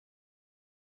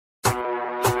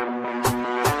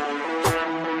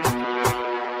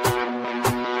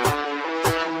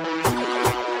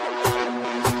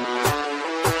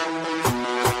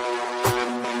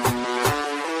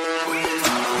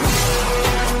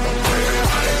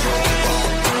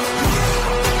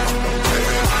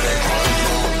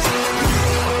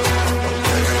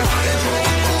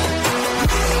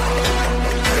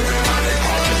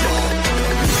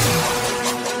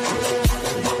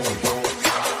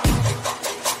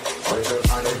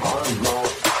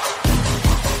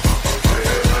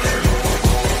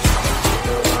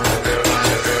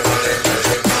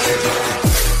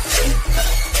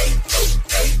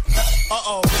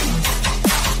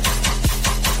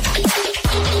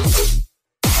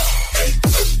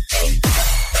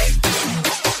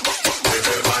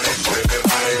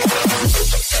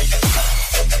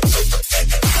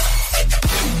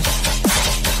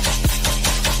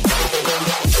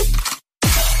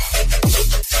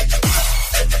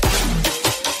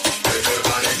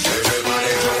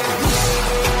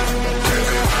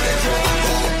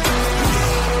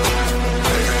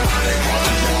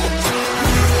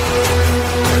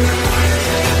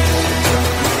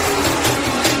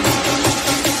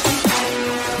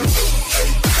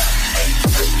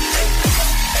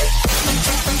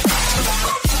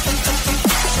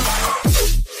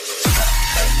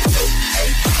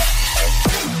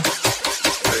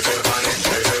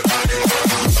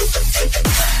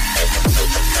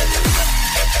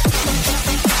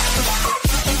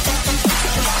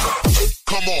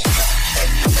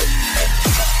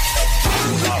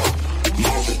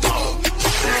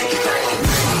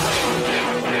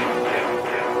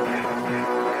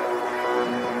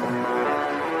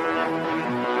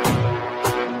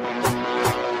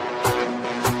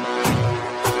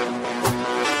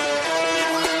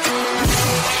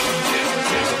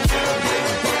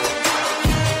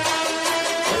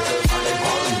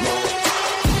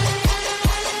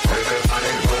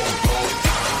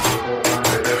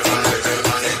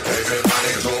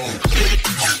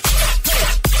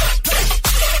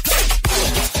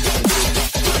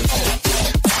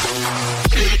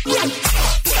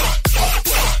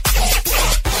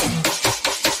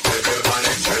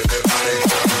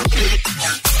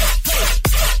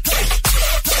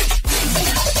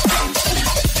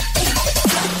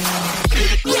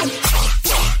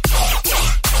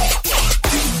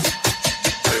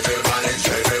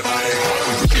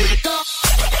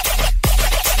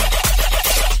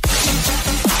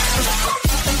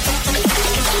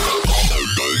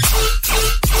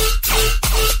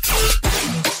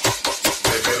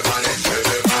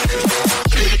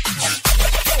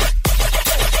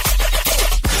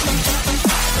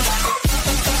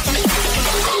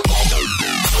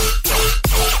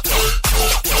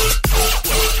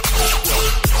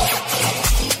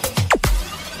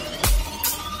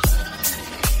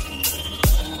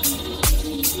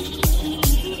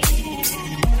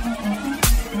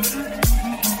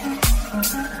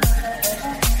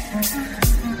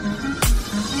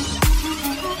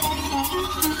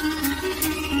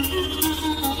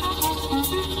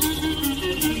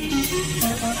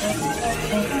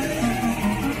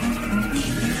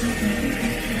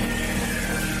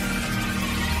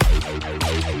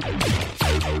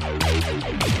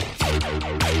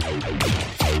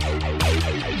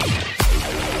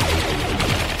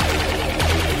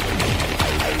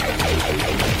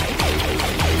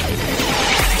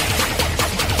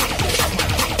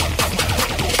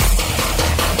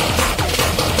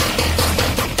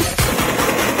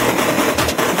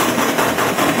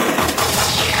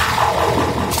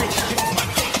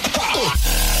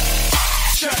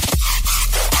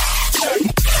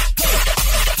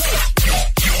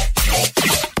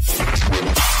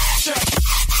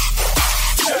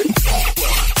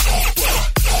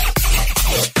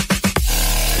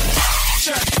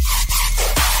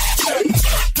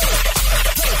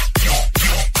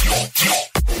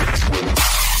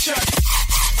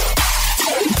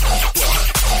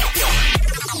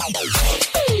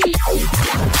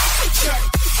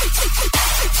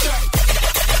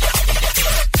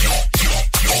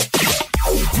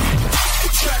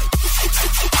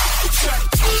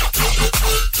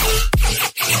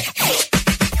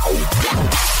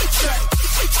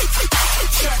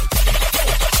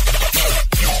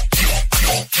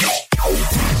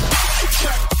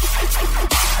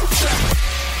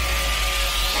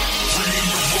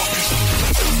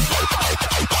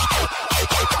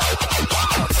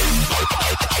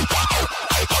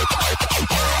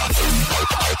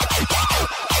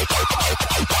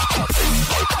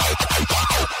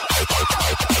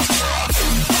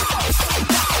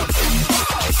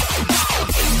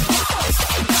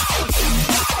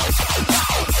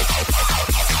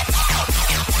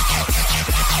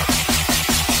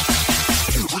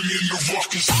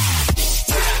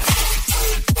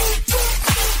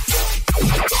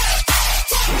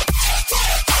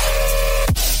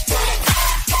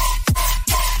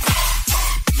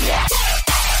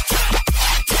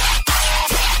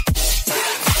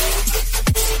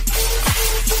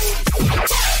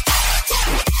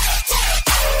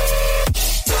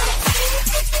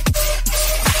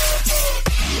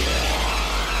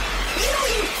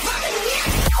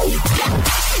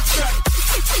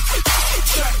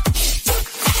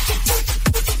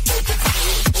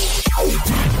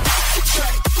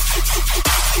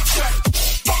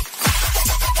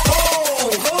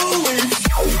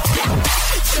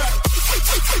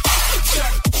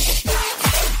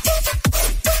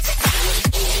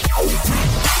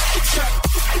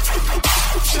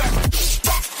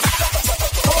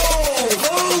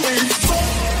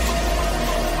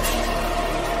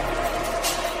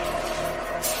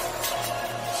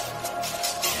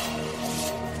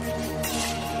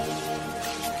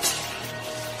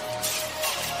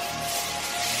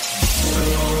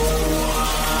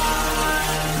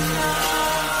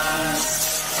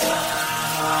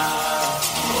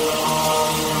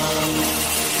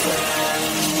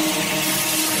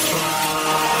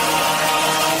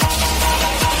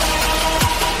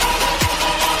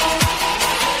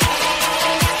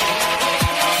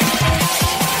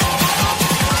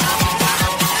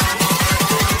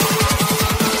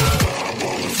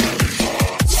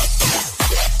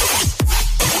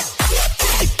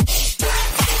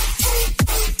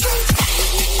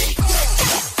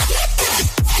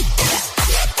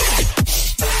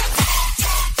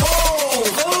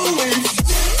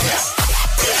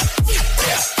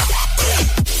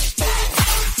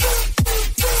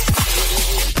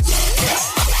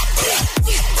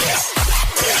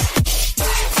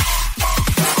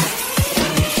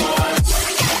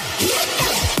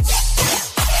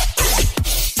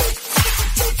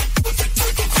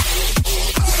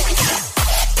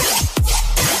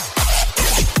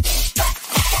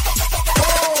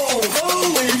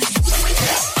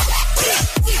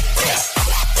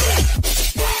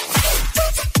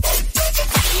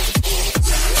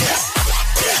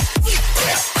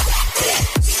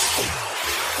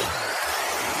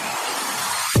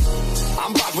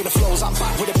I'm bad with the flows, I'm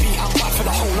bad with the beat, I'm bad for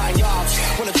the whole 9 yards.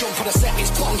 When I jump on the set,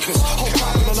 it's bonkers. Whole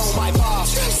crowd gonna know my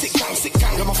bars. Sick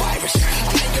gang, I'm a virus.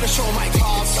 I ain't gonna show my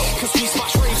cards, cause we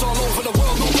smash raves all over the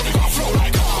world. Nobody got a flow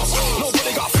like ours.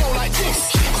 Nobody got a flow like this.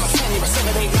 I'm a 10, you're a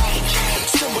 7, 8, 9.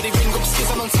 Somebody ring up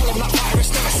Skizzle and tell them that virus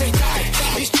never say die.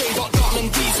 It's J.Dot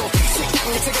and Diesel. Sick gang,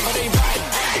 we're together, they ride.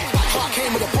 Clark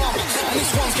came with a bomb, and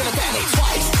this one's gonna detonate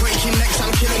twice. Breaking necks,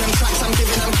 I'm killing them. Tracks, I'm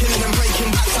giving them, killing them.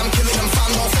 Breaking backs, I'm killing them.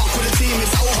 Fan don't fuck with the team,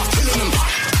 it's over, killing them.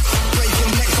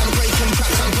 Breaking necks, I'm breaking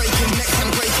tracks, I'm breaking necks, I'm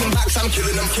breaking backs, I'm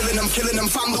killing them, killing them, killing them.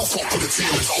 Fan don't fuck with the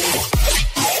team, it's over.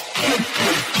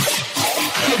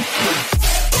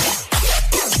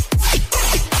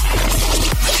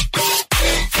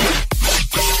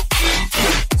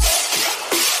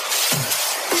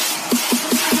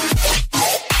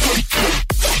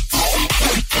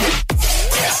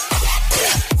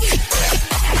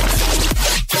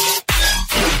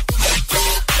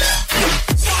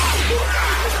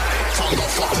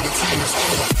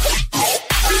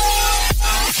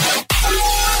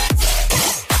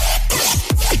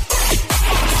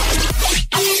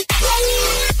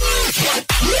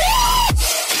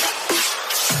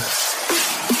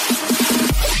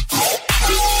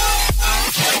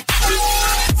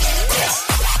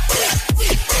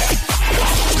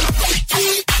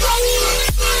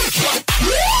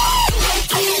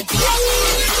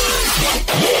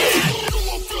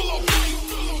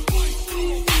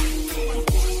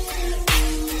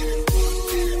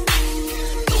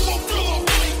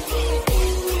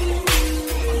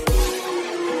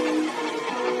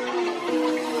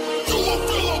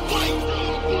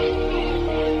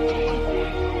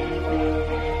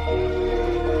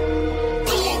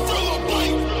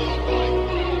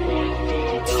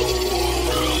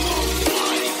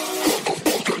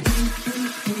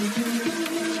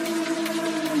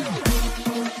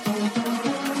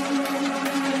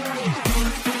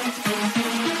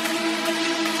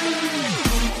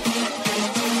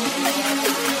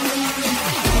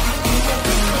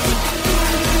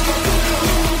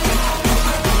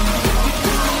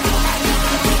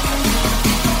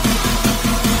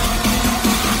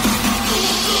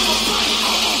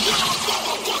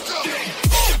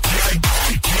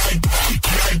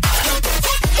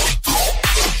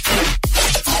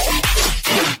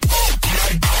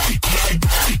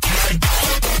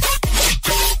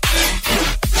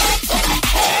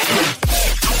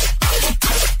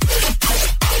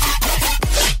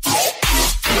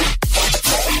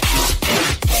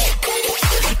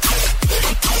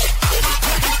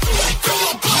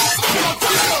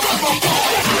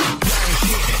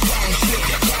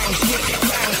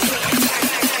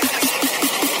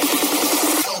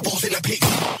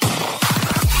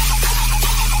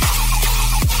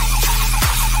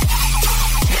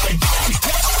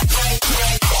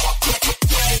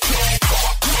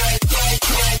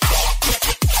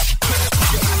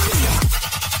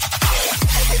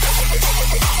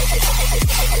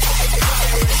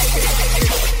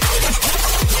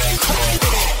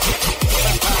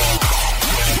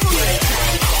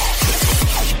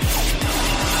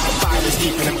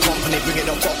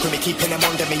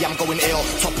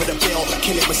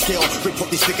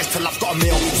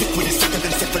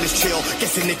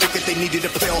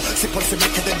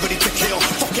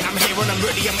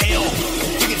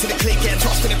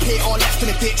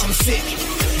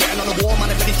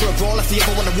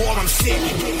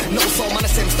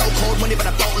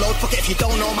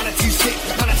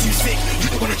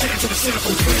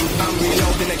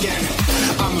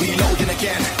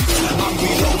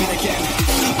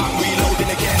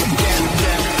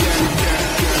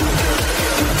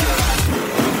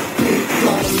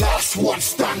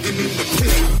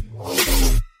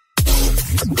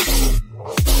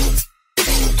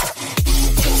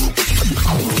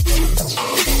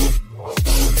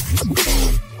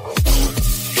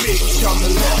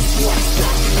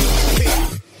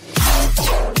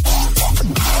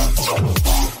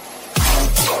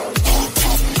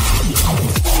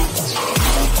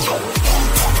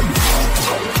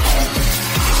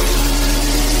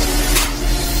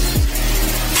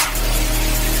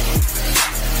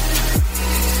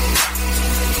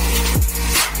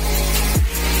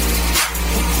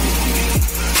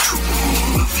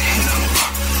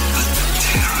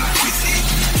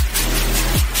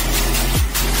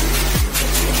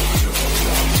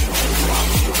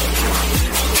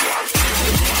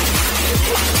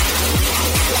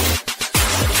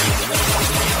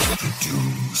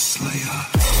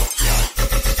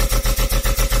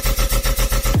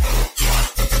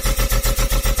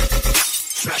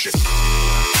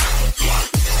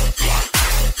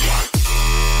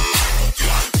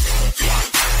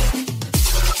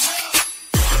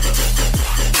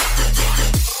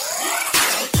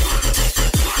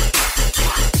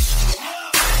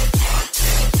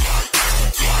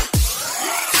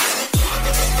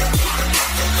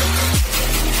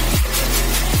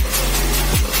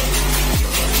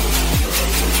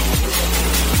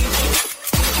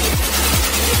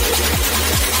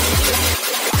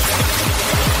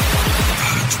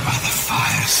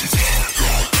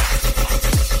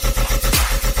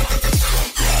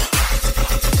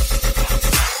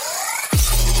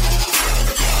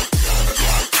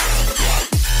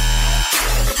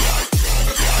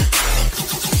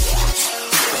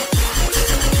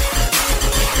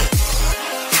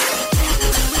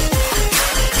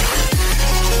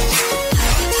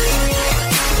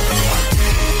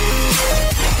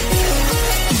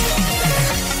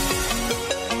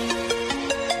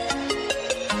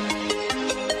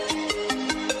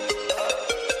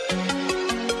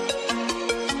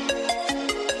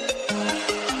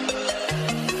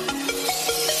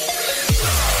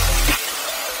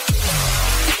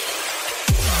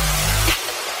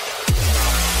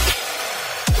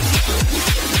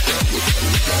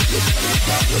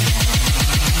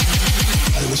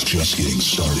 just getting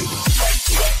started.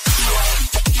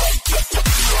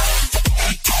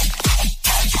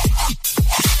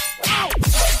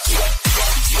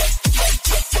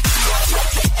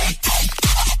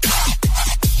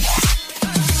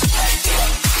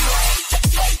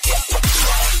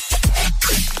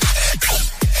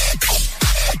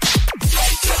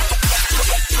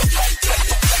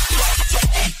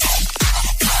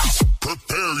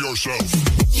 Prepare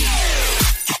yourself.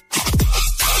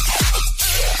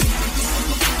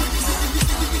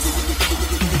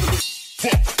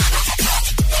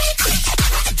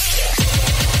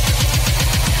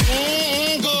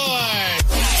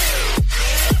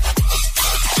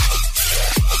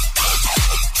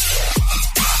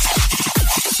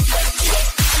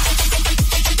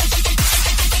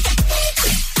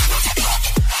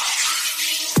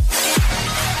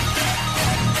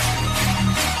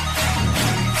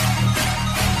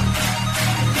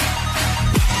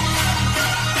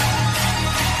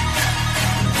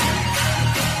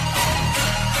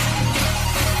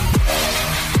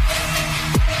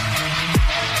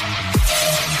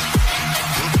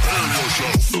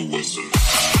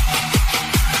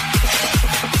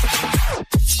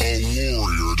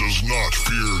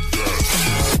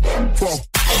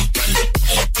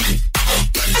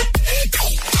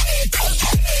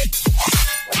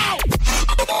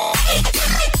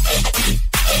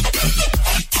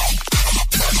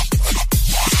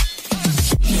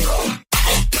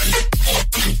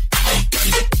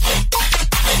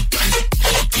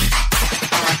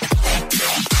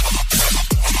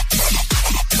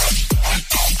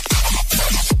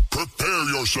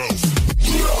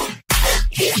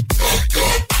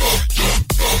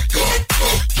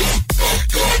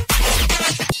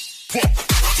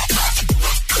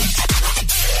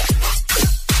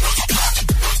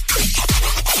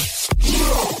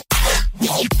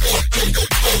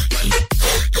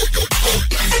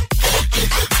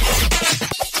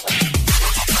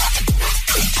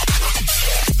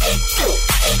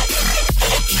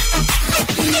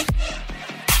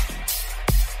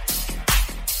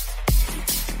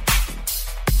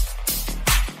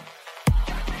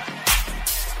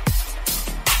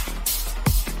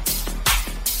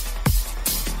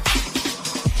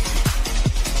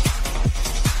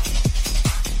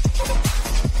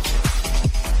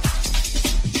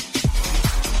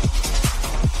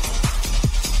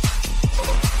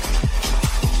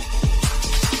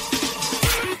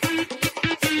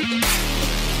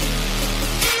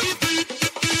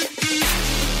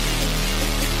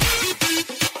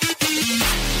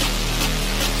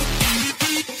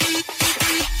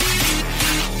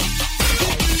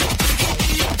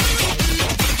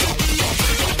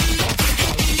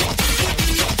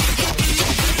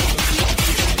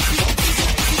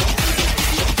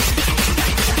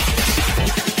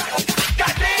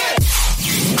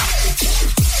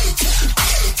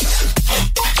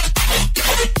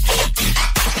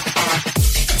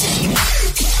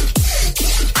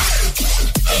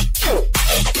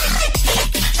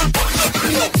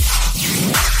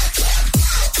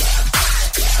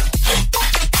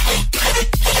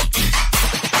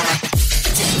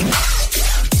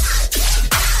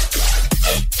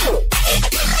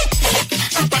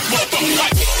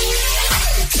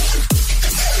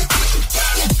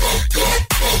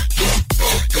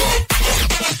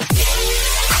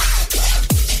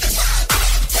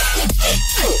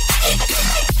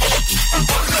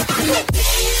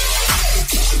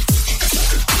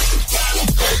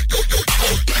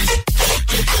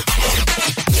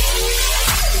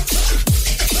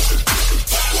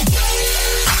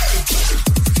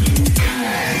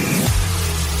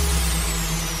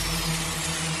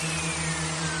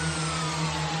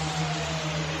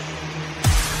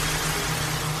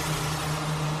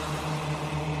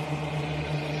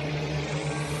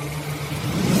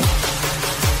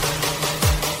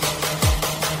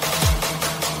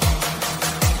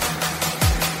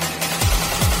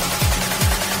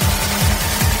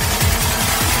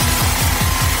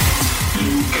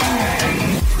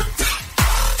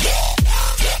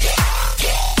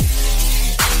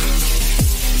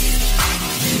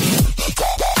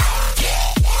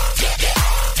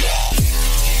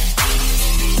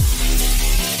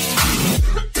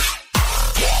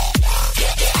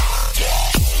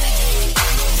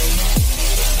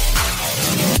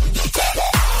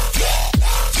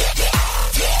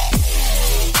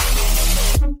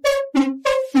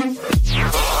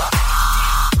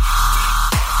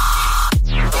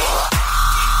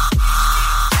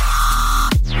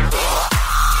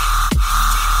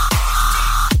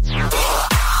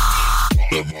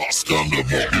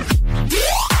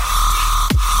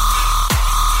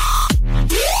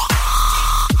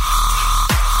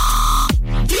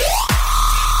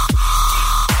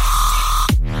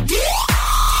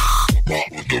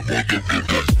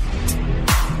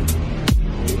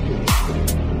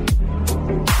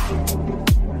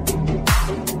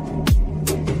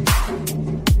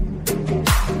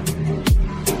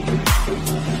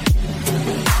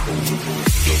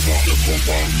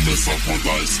 mess up with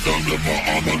ice, them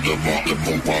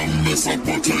pump and mess up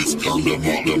with taste, them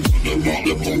pump and mess up with ice,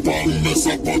 them pump and mess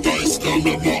up with taste, them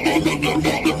pump and mess up with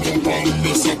ice, them pump and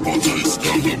mess up with taste,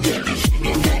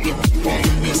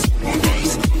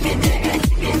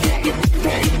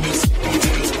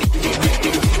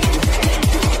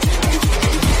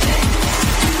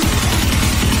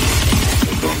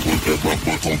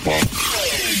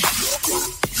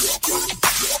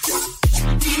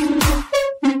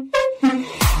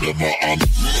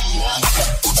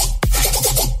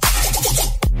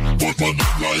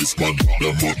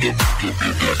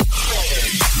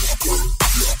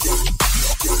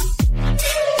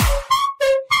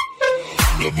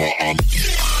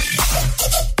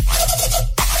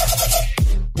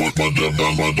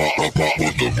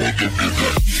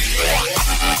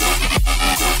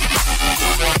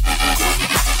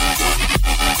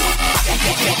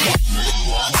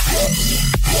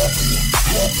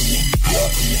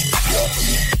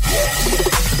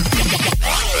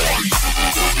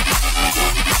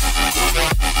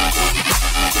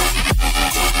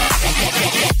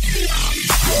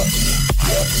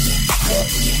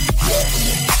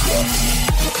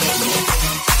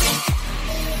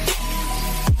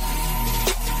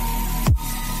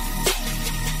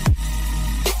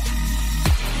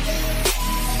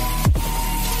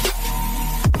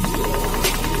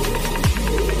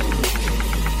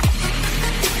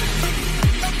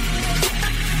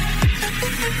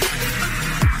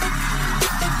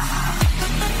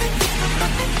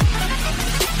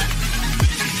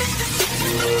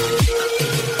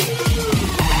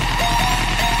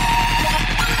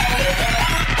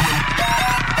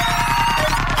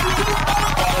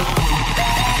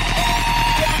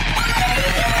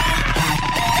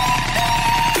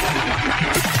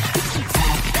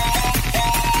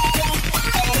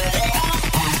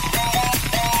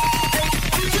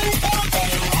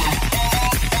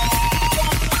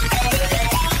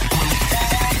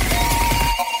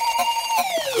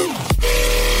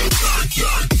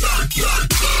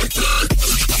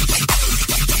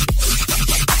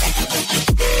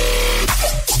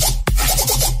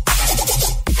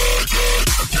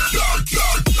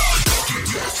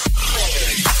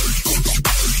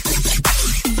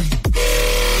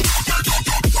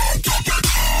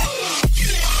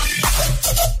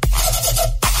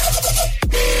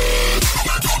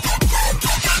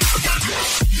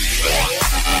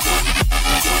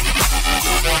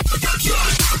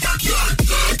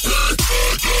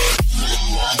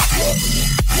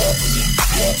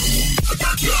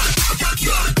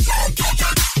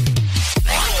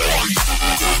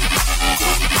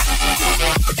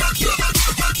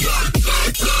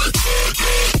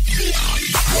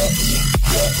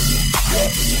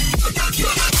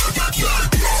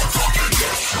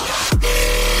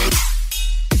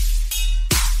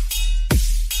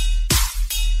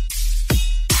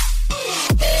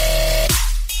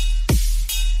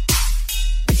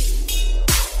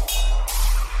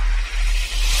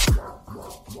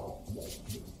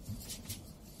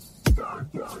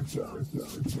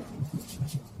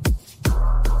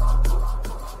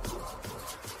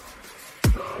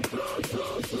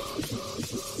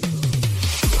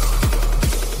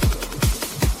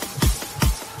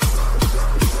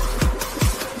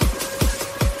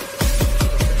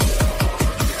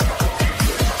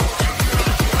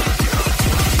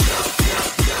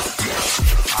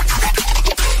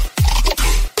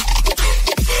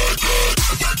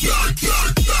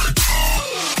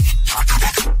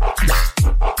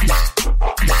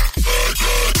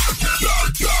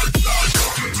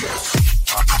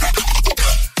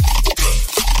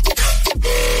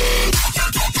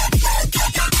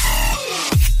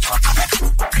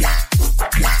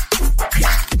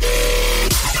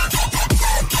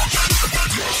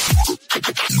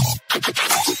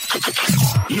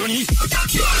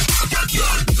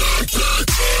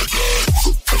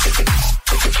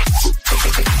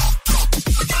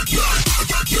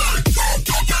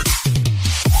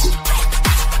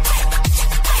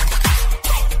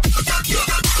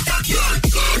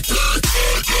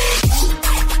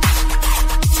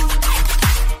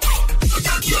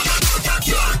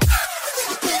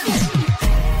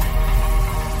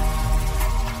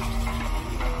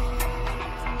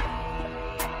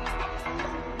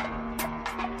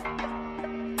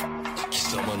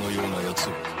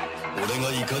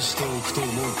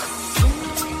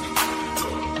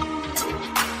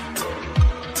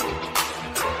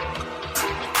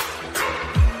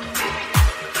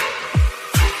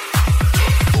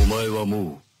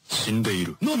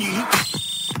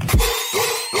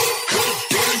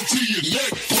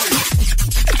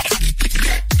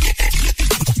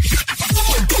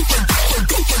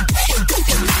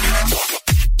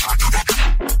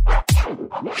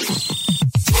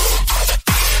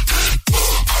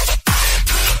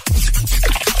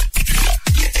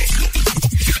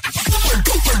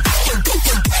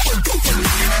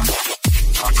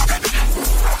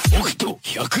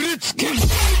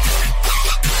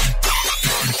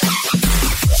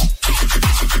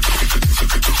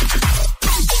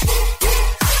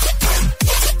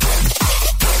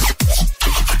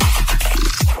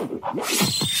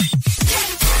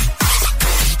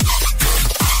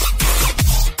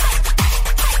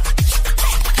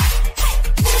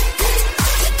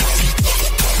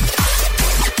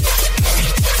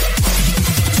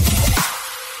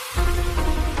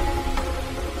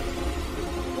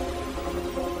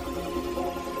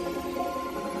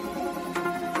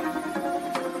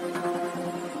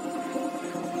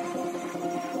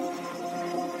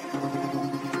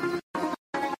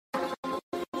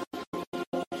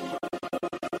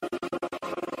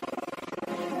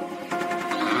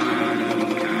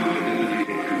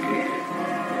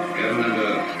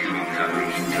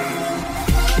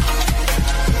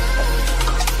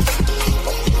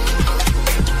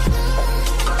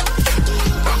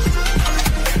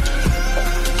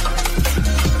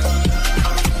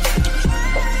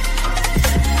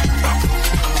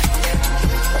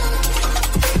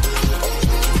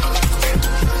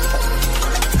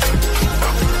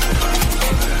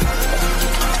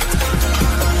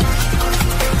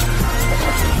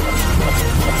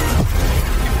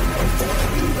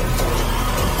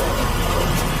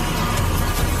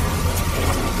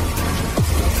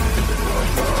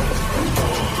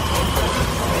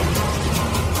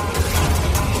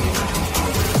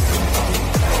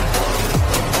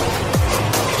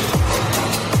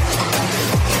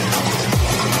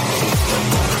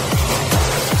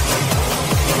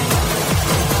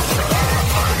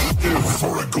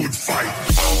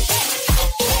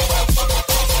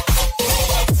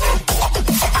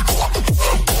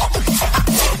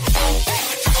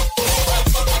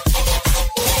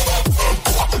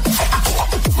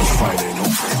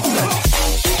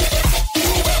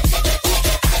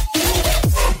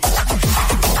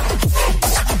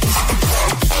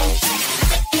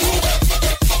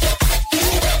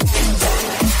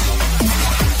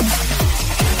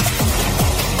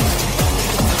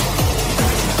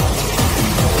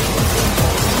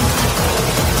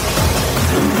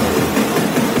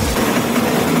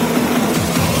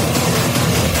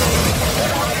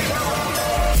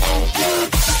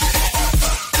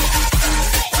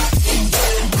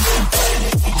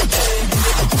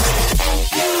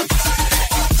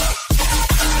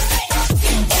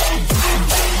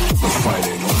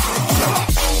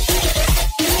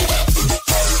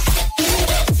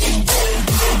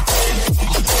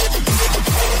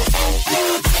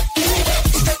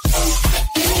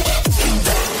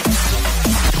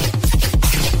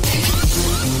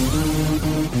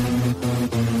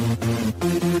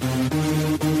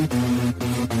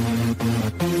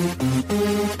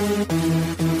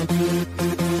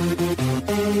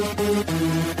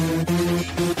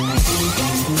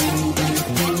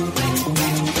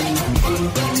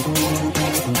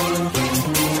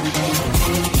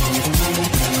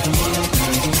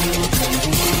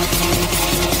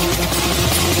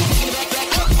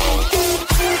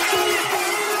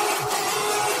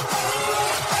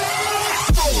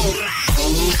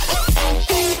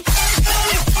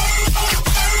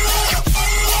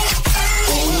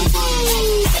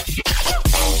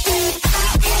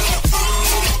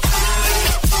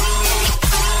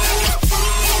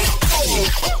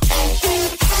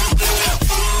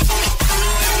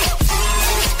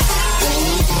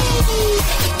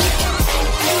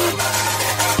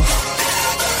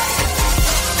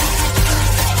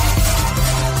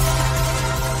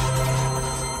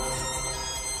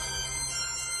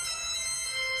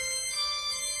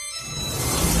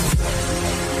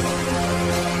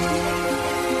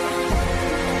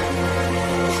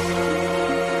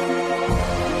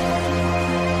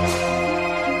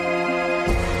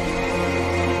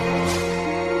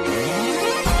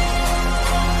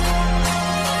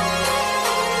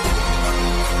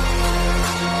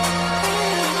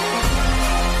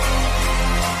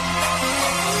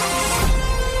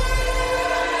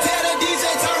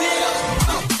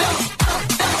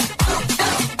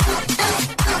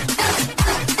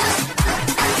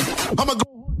 I'ma go.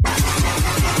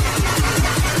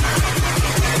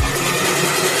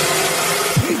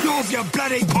 Take off your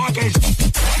bloody pockets.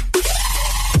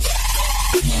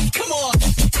 Come on.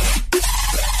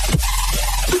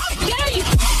 How dare you?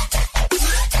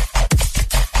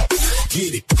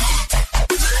 Get it.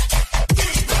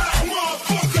 Get back,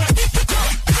 motherfucker.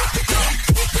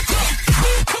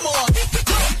 Come on.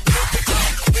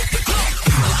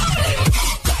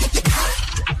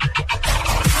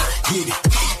 Get it.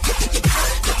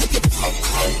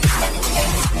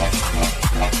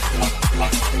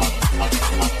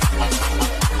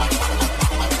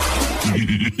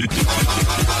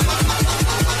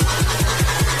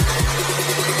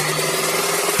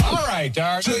 All right,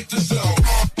 Dark. Check this out.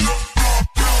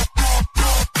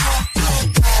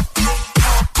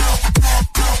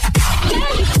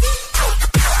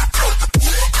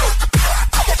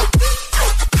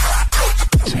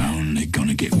 Town, they're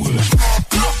gonna get worse.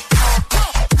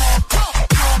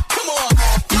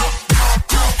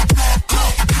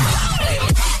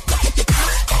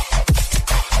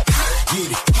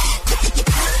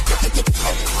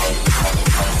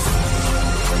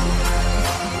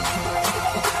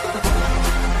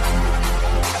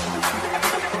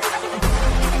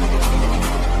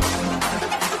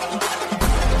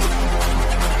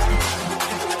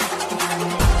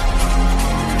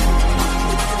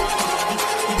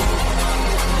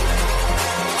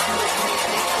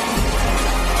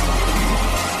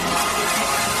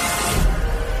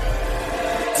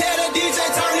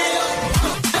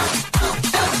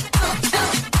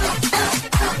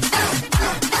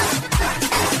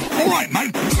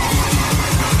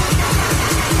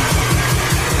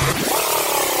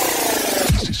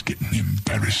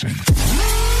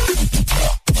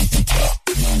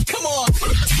 Come on.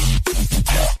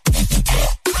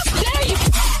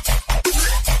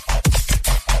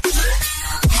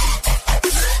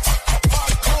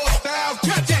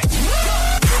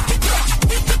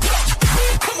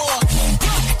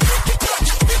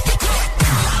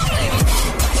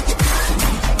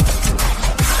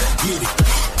 Get it.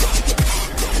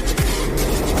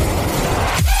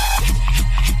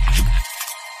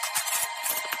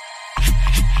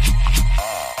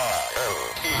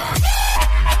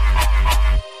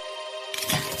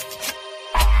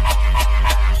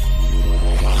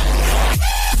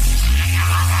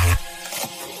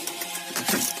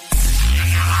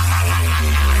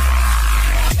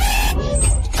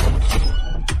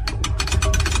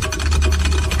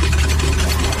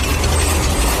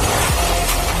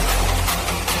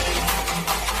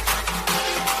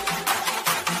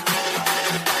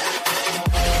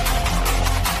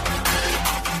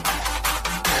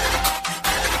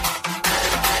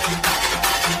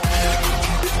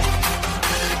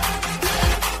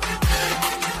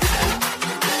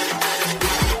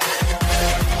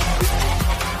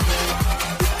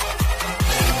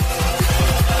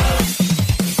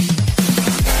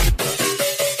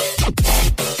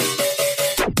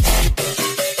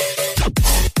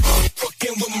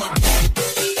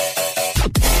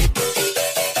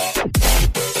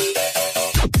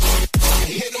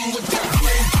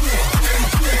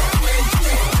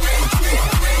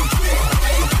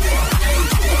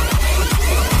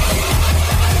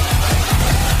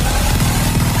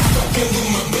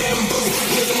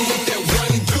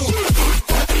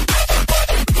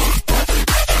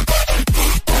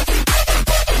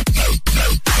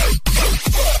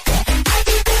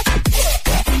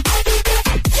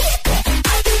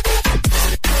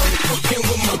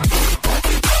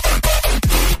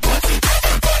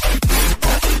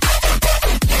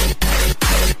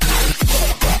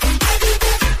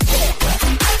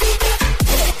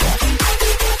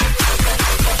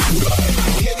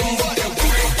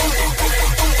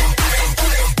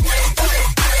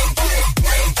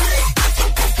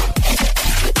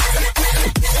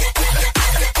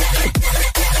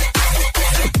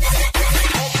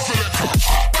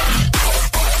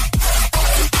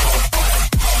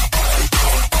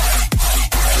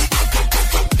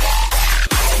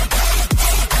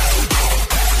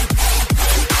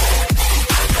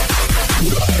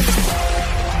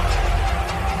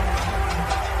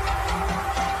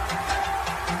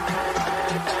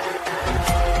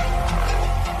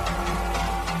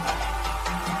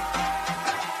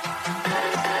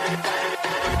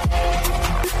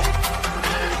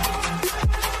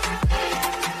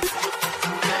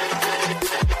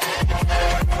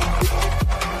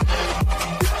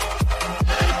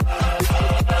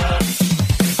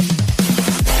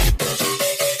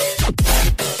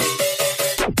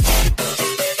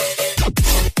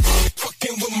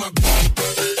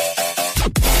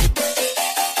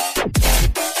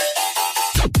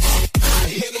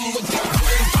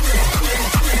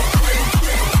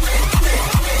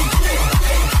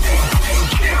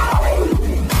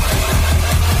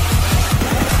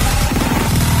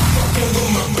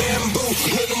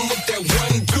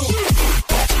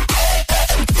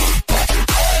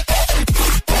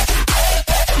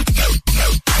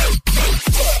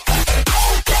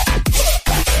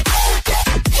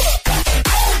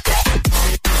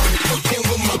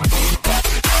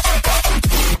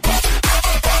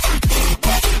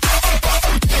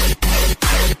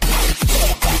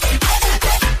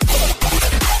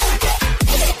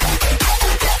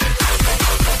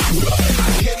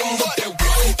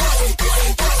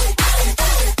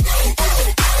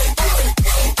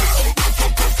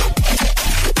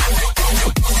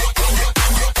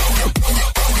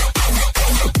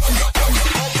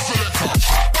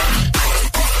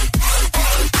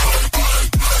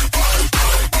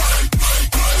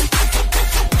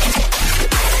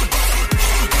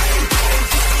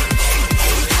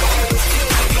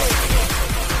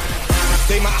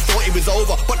 thought it was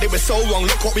over, but they were so wrong.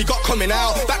 Look what we got coming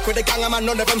out. Back with the gang, man,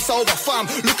 none of them sober. Fam,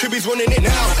 look who is running it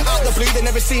now. Out the blue, they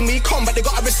never seen me come, but they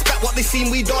gotta respect what they seen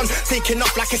we done. Taking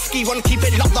off like a ski run, keep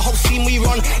it locked, the whole scene we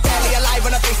run. Barely alive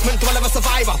in a basement, dwell of a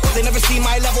survivor, but they never seen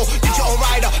my level. Digital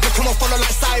rider, they come on follow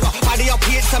like cyber. By the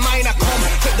LP, it's a minor. Come,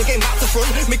 flip the game back to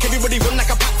front, make everybody run like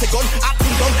a pack to gun.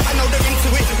 Acting done, I know they're into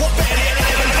it. What better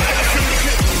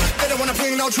they don't wanna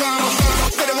bring no drama,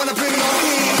 they don't wanna bring no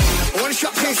heat. One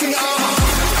shot chasing your armor,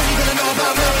 and you gonna know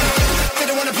about me. They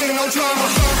don't wanna bring no drama,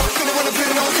 they don't wanna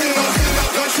bring no heat.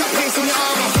 One shot chasing your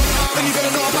armor, and you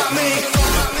gonna know about me.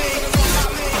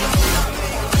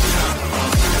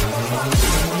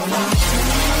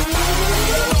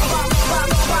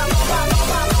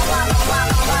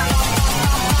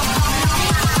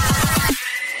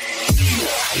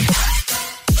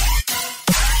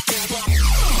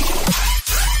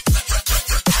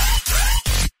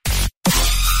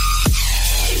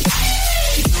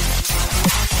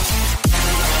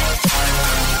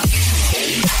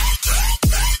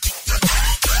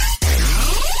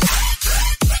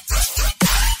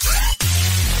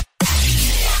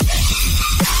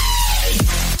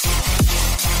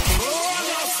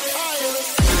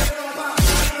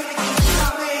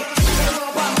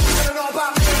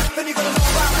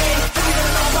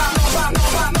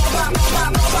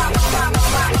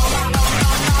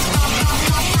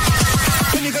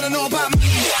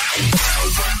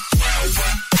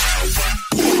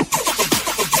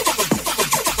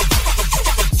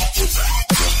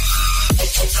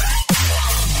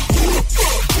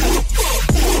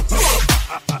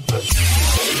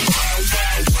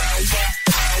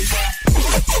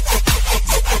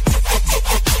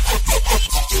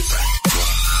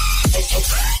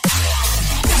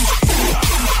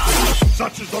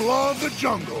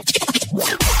 Jungle.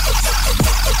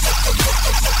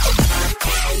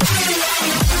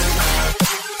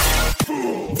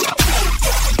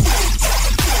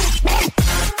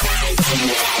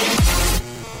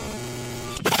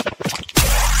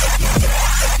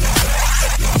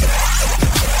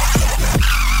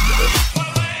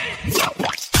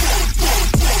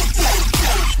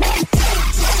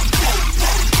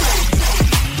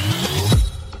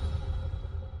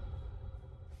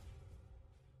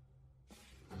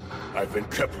 I've been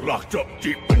kept locked up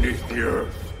deep beneath the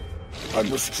earth. I'm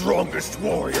the strongest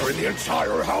warrior in the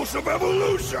entire House of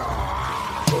Evolution!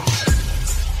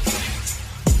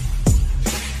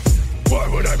 Why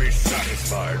would I be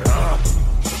satisfied, huh?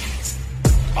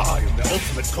 I am the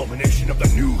ultimate culmination of the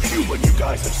new human you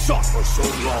guys have sought for so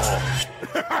long.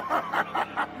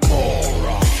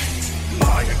 Moron!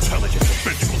 My intelligence and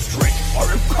physical strength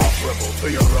are incomparable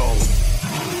to your own.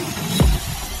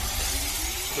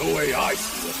 The way I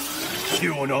see it,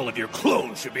 you and all of your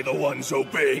clones should be the ones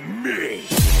obeying me.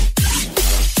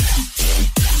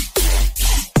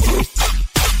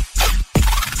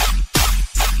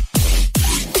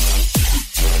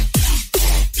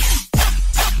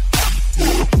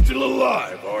 Still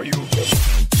alive, are you?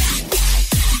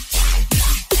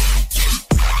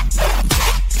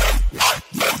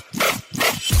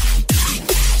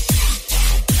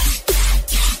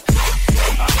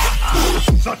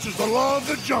 Such is the law of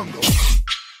the jungle.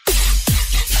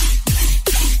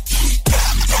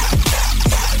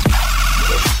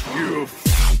 You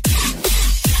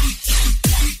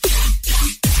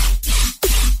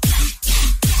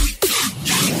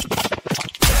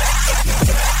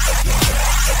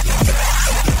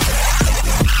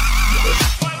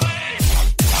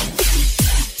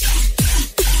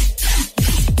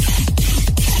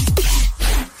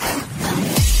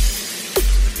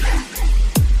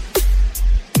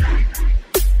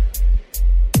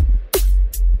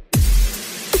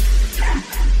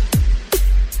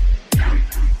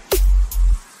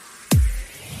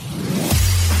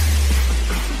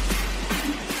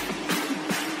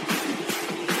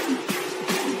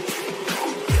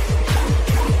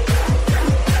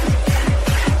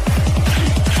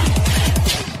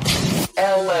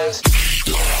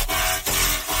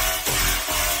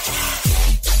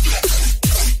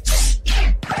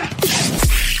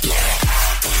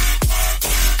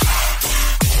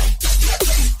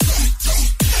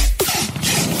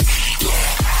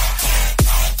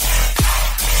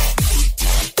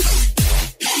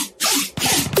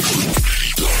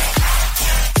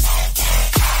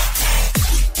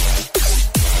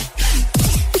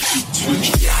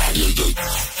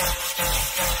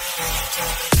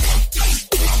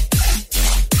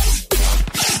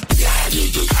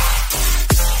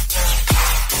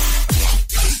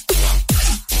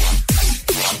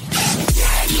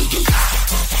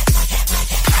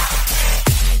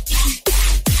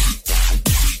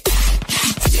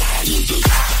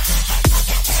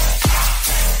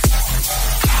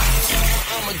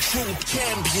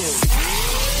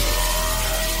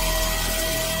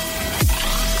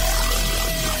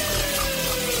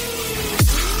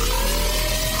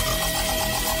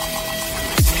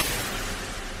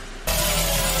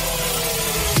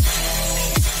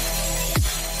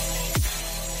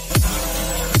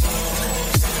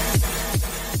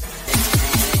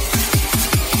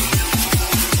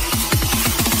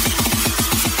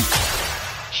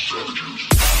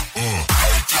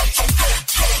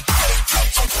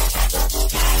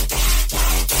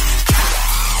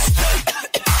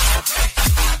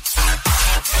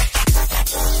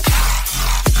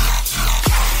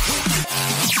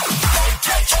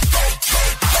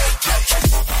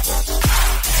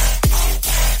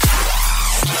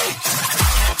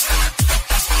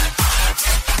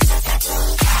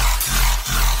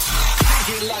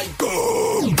sound like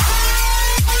boom.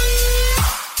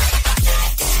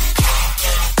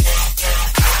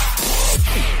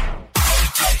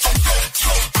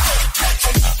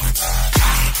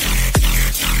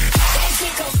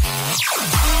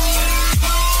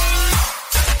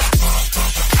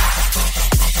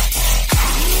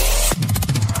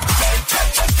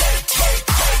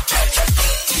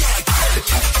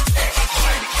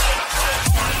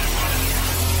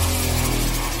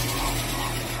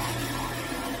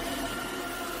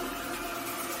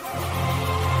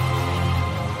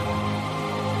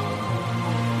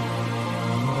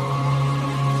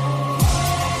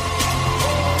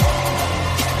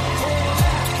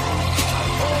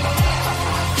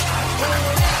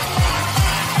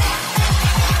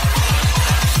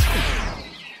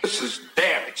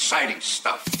 Exciting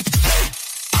stuff.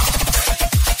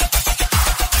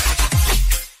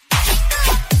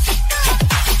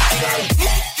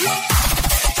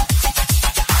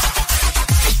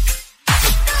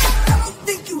 I don't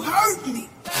think you heard me.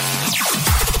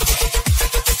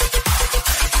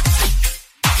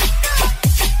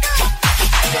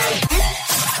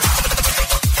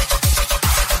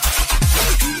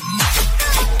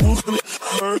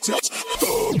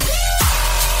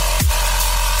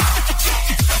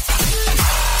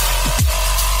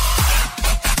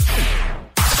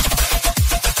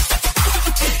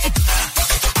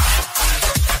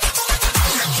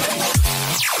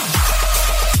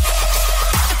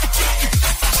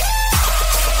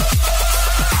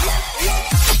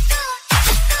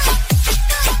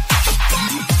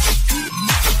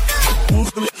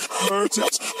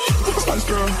 Spice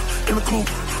girl in the coupe,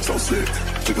 so sick.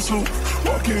 Chicken soup,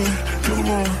 walk in, fill the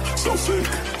room, so sick.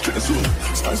 Chicken soup,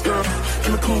 spice girl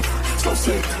in the coupe, so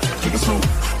sick. Chicken soup,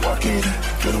 walk in,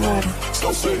 fill the room,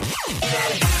 so sick.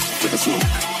 Chicken soup,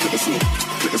 chicken soup,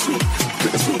 chicken soup,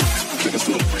 chicken soup, chicken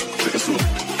soup, chicken soup,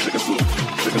 chicken soup,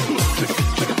 chicken soup,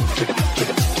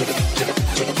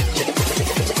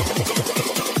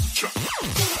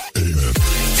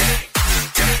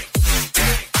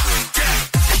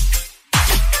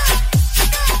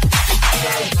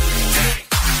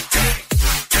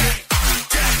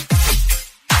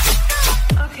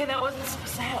 Okay, that wasn't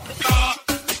supposed to happen.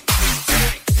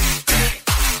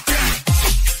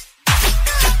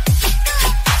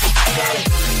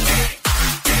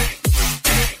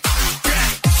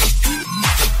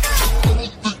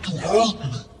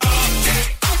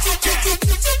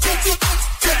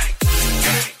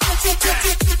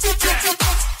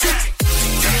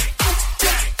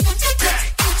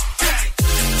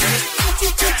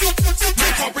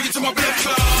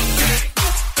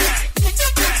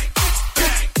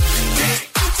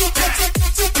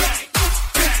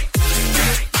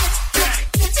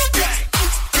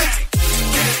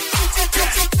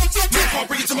 Can't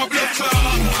bring it to my blood club.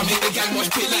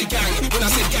 When I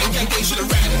said gang, gang, they should've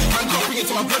ran. Man can't bring it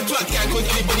to my blood clot gang, cause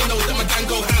anybody knows that my gang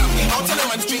go ham. I'll tell them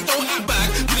man straight, don't act bad.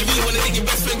 You really wanna take your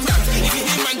best friend cracked. If you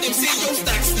hear man, them say yo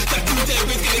stacks. That dude there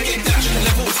is gonna get dashed.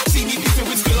 Levels, see me beefing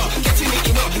with Skiller. Getting it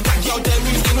in up, that girl there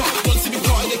moves in up. Wants to be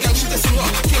part of the gang, she's a singer.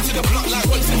 Came to the block like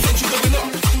once and said she's going up.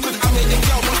 Cause I made the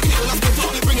girl want people like split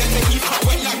up. Bring her to Heath, hot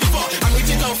wet like river. I made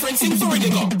your girlfriend sing sorry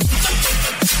nigga.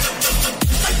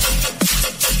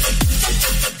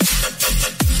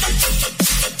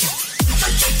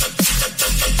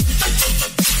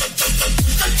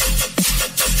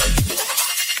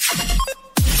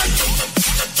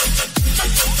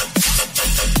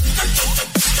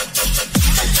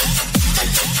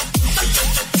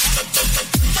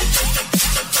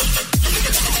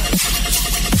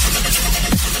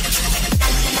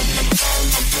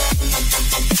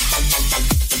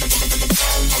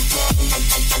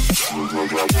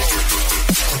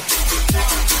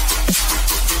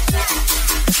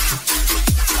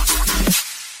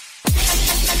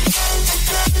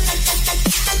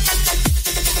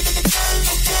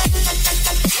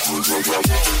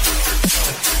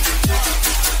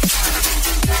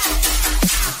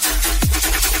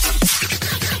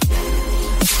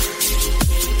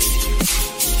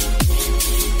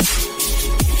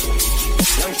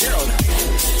 Young Gerald.